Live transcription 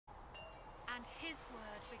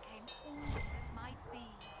in all that might be.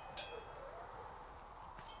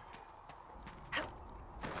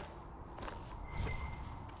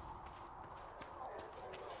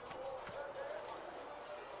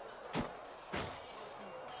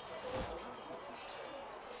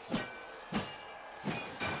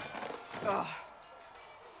 Ugh.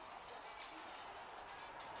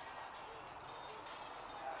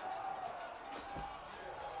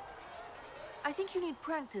 I think you need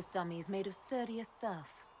practice dummies made of sturdier stuff.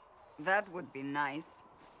 That would be nice.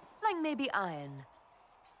 Like maybe iron.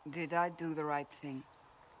 Did I do the right thing?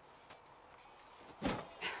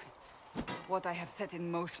 What I have set in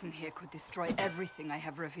motion here could destroy everything I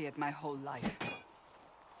have revered my whole life.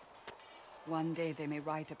 One day they may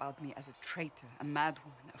write about me as a traitor, a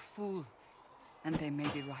madwoman, a fool, and they may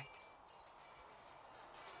be right.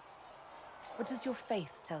 What does your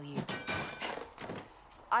faith tell you?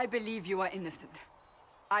 I believe you are innocent.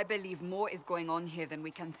 I believe more is going on here than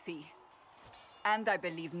we can see. And I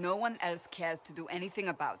believe no one else cares to do anything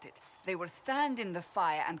about it. They will stand in the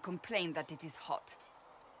fire and complain that it is hot.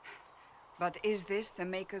 But is this the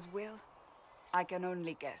Maker's will? I can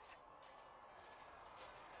only guess.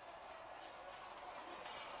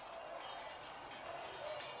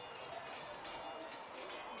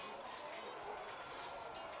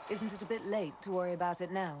 Isn't it a bit late to worry about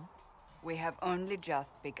it now? We have only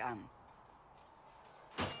just begun.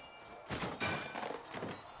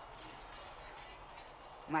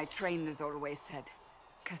 My trainers always said,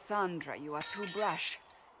 Cassandra, you are too brash.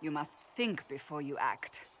 You must think before you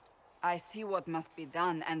act. I see what must be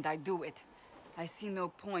done, and I do it. I see no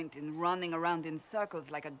point in running around in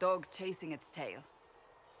circles like a dog chasing its tail.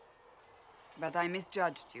 But I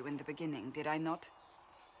misjudged you in the beginning, did I not?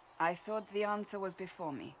 I thought the answer was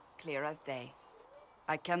before me, clear as day.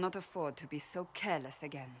 I cannot afford to be so careless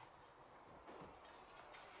again.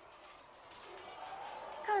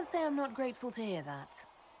 Can't say I'm not grateful to hear that.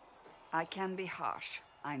 I can be harsh,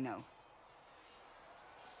 I know.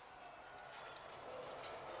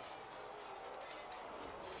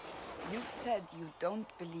 You've said you don't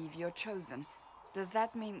believe you're chosen. Does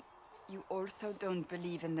that mean you also don't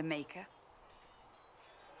believe in the Maker?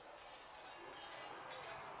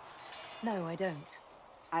 No, I don't.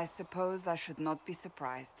 I suppose I should not be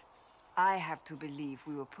surprised. I have to believe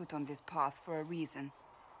we were put on this path for a reason,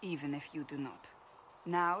 even if you do not.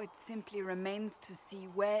 Now it simply remains to see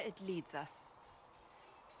where it leads us.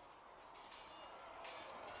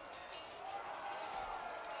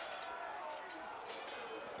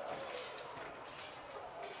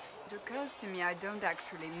 It occurs to me I don't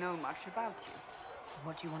actually know much about you.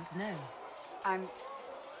 What do you want to know? I'm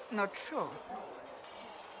not sure.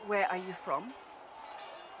 Where are you from?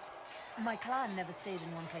 My clan never stayed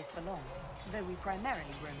in one place for long, though we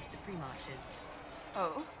primarily roamed the free marches.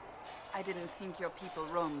 Oh? I didn't think your people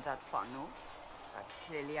roamed that far north. But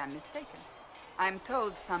clearly I'm mistaken. I'm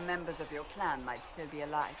told some members of your clan might still be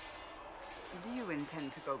alive. Do you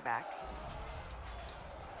intend to go back?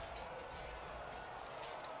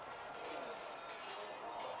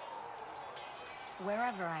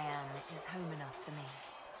 Wherever I am is home enough for me.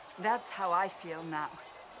 That's how I feel now,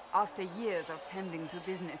 after years of tending to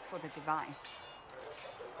business for the Divine.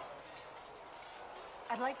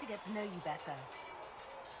 I'd like to get to know you better.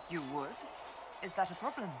 You would? Is that a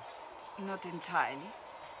problem? Not entirely.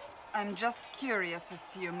 I'm just curious as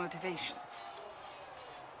to your motivations.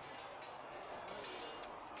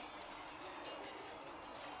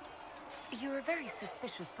 You're a very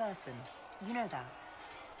suspicious person. You know that.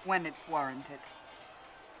 When it's warranted.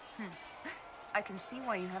 I can see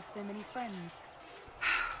why you have so many friends.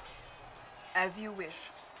 As you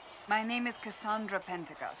wish. My name is Cassandra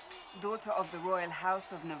Pentagast, daughter of the Royal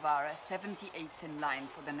House of Navarre, 78th in line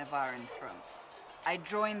for the Navarran throne. I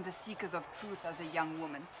joined the Seekers of Truth as a young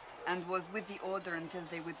woman, and was with the Order until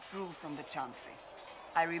they withdrew from the Chantry.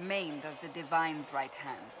 I remained as the Divine's right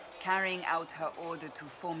hand, carrying out her order to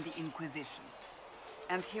form the Inquisition.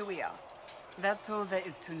 And here we are. That's all there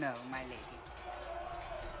is to know, my lady.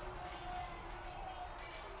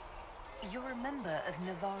 You're a member of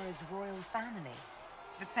Navarre's royal family.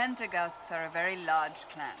 The Pentagasts are a very large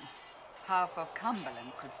clan. Half of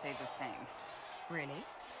Cumberland could say the same. Really?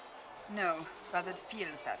 No, but it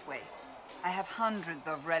feels that way. I have hundreds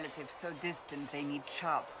of relatives so distant they need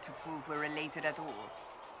charts to prove we're related at all.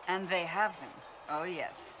 And they have them. Oh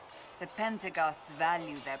yes. The Pentagasts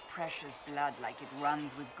value their precious blood like it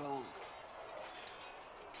runs with gold.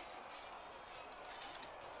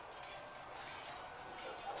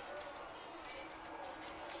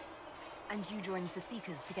 And you joined the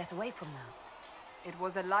Seekers to get away from that? It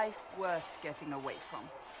was a life worth getting away from.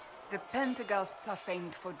 The Pentagasts are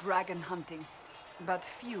famed for dragon hunting, But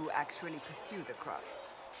few actually pursue the craft.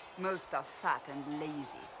 Most are fat and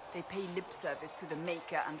lazy. They pay lip service to the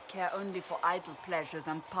Maker and care only for idle pleasures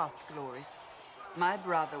and past glories. My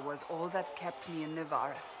brother was all that kept me in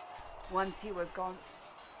Navarra. Once he was gone,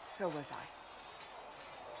 so was I.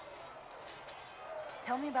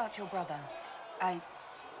 Tell me about your brother. I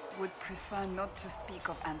would prefer not to speak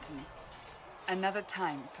of Anthony. Another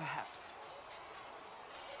time, perhaps.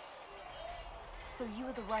 So you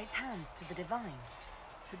were the right hand to the Divine?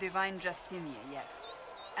 To Divine Justinia, yes.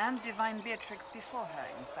 And Divine Beatrix before her,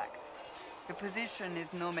 in fact. The position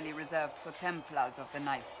is normally reserved for Templars of the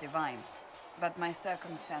Knights Divine, but my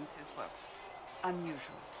circumstances were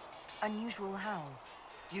unusual. Unusual how?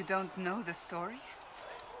 You don't know the story?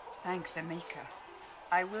 Thank the Maker.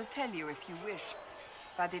 I will tell you if you wish,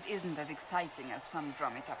 but it isn't as exciting as some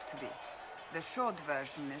drum it up to be. The short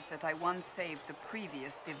version is that I once saved the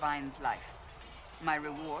previous Divine's life. My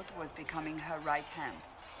reward was becoming her right hand.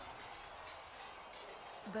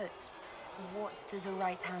 But what does a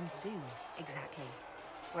right hand do, exactly?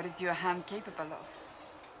 What is your hand capable of?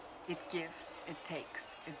 It gives, it takes,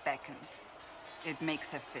 it beckons. It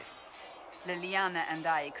makes a fist. Liliana and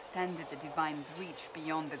I extended the Divine's reach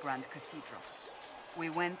beyond the Grand Cathedral. We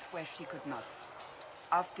went where she could not.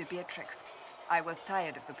 After Beatrix, I was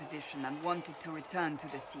tired of the position and wanted to return to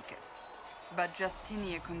the Seekers. But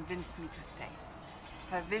Justinia convinced me to stay.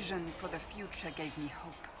 Her vision for the future gave me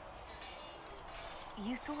hope.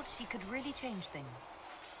 You thought she could really change things?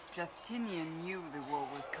 Justinian knew the war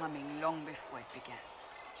was coming long before it began.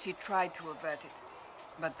 She tried to avert it,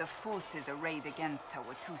 but the forces arrayed against her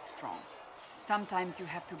were too strong. Sometimes you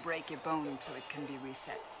have to break a bone so it can be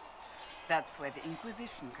reset. That's where the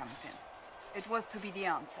Inquisition comes in. It was to be the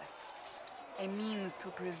answer. A means to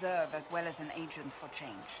preserve as well as an agent for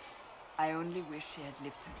change. I only wish she had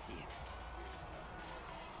lived to see it.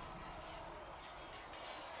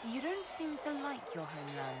 You don't seem to like your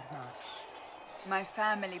homeland much. My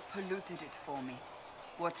family polluted it for me.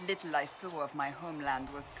 What little I saw of my homeland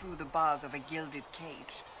was through the bars of a gilded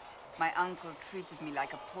cage. My uncle treated me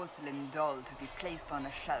like a porcelain doll to be placed on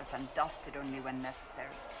a shelf and dusted only when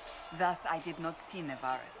necessary. Thus I did not see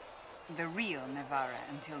Navarra, the real Navarra,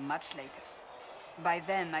 until much later. By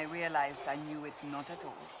then I realized I knew it not at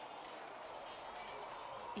all.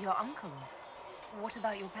 Your uncle? What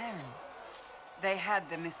about your parents? They had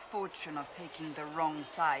the misfortune of taking the wrong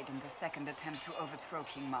side in the second attempt to overthrow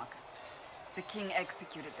King Marcus. The king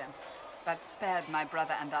executed them, but spared my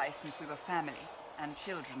brother and I since we were family, and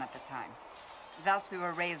children at the time. Thus we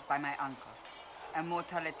were raised by my uncle, a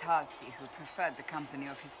mortalitasi who preferred the company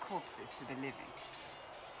of his corpses to the living.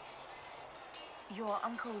 Your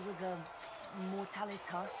uncle was a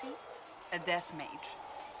mortalitasi? A death mage.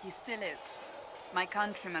 He still is. My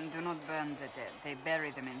countrymen do not burn the dead, they bury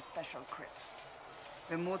them in special crypts.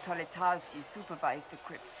 The mortalitasi supervise the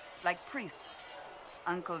crypts, like priests.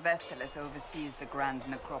 Uncle Vestalis oversees the grand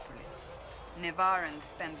necropolis. Nevarans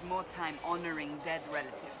spend more time honoring dead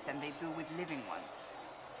relatives than they do with living ones.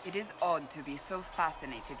 It is odd to be so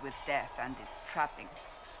fascinated with death and its trappings.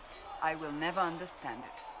 I will never understand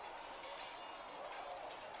it.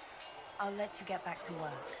 I'll let you get back to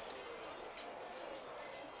work.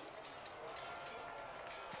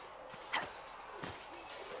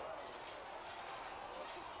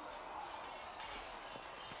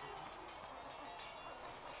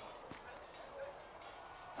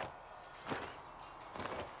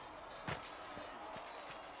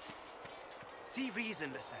 See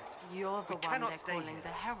reason, Lisette. You're the We one cannot they're stay calling here. the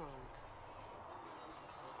Herald.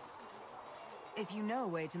 If you know a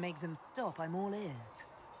way to make them stop, I'm all ears.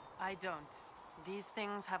 I don't. These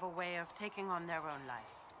things have a way of taking on their own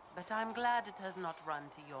life. But I'm glad it has not run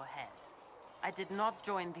to your head. I did not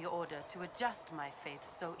join the Order to adjust my faith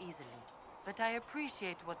so easily. But I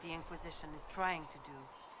appreciate what the Inquisition is trying to do,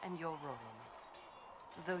 and your role in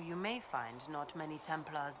it. Though you may find not many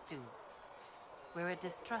Templars do. We're a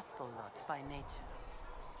distrustful lot by nature.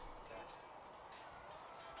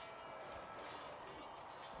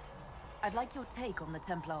 I'd like your take on the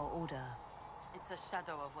Templar Order. It's a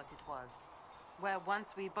shadow of what it was. Where once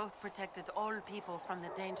we both protected all people from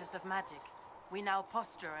the dangers of magic, we now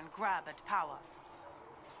posture and grab at power.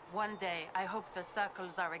 One day, I hope the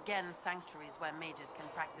circles are again sanctuaries where mages can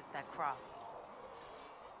practice their craft.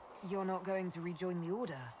 You're not going to rejoin the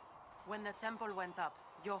Order? When the temple went up,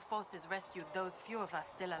 your forces rescued those few of us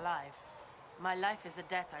still alive. My life is a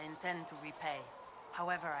debt I intend to repay,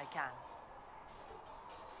 however I can.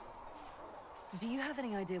 Do you have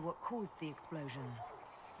any idea what caused the explosion?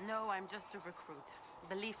 No, I'm just a recruit.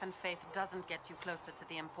 Belief and faith doesn't get you closer to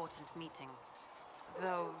the important meetings.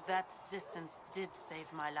 Though that distance did save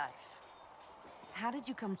my life. How did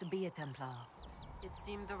you come to be a Templar? It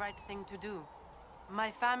seemed the right thing to do.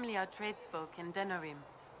 My family are tradesfolk in Denerim.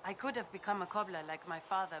 I could have become a cobbler like my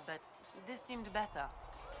father, but this seemed better.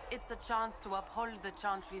 It's a chance to uphold the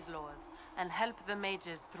Chantry's laws and help the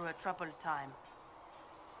mages through a troubled time.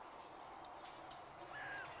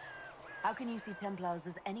 How can you see Templars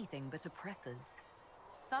as anything but oppressors?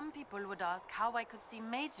 Some people would ask how I could see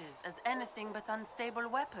mages as anything but unstable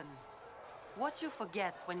weapons. What you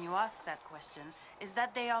forget when you ask that question is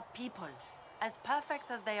that they are people, as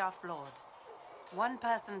perfect as they are flawed. One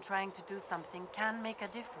person trying to do something can make a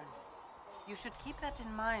difference. You should keep that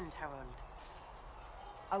in mind, Harold.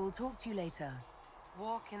 I will talk to you later.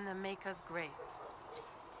 Walk in the Maker's grace.